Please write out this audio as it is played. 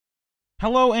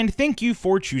Hello and thank you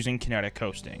for choosing Kinetic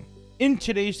Hosting. In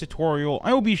today's tutorial,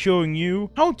 I will be showing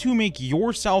you how to make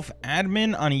yourself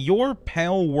admin on your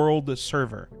Palworld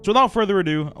server. So without further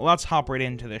ado, let's hop right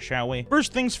into this, shall we?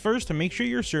 First things first, to make sure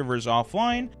your server is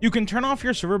offline, you can turn off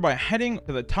your server by heading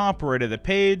to the top right of the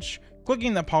page,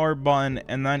 clicking the power button,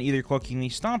 and then either clicking the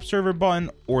stop server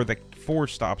button or the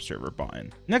stop server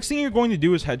button. Next thing you're going to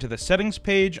do is head to the settings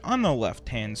page on the left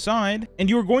hand side, and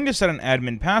you are going to set an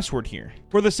admin password here.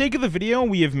 For the sake of the video,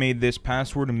 we have made this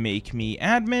password make me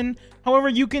admin. However,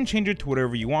 you can change it to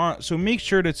whatever you want, so make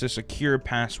sure it's a secure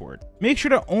password. Make sure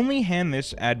to only hand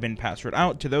this admin password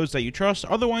out to those that you trust,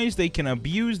 otherwise they can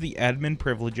abuse the admin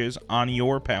privileges on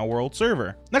your Palworld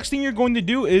server. Next thing you're going to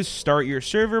do is start your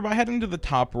server by heading to the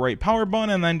top right power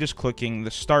button and then just clicking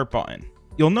the start button.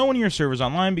 You'll know when your server is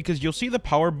online because you'll see the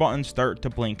power button start to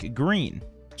blink green.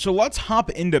 So let's hop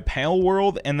into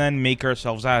Palworld and then make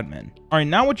ourselves admin. Alright,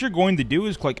 now what you're going to do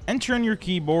is click enter on your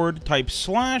keyboard, type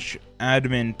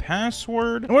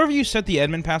 /adminpassword, and wherever you set the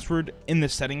admin password in the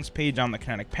settings page on the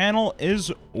Kinetic panel is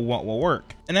what will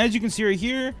work. And as you can see right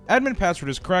here, admin password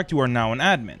is correct, you are now an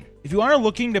admin. If you are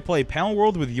looking to play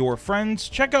Palworld with your friends,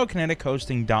 check out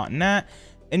kinetichosting.net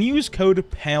and use code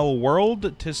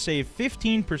PALWORLD to save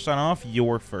 15% off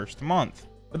your first month.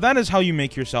 But that is how you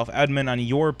make yourself admin on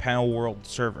your Palworld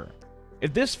server.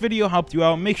 If this video helped you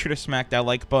out, make sure to smack that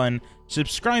like button,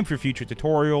 subscribe for future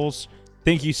tutorials.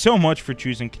 Thank you so much for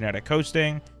choosing Kinetic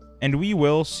Hosting, and we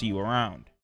will see you around.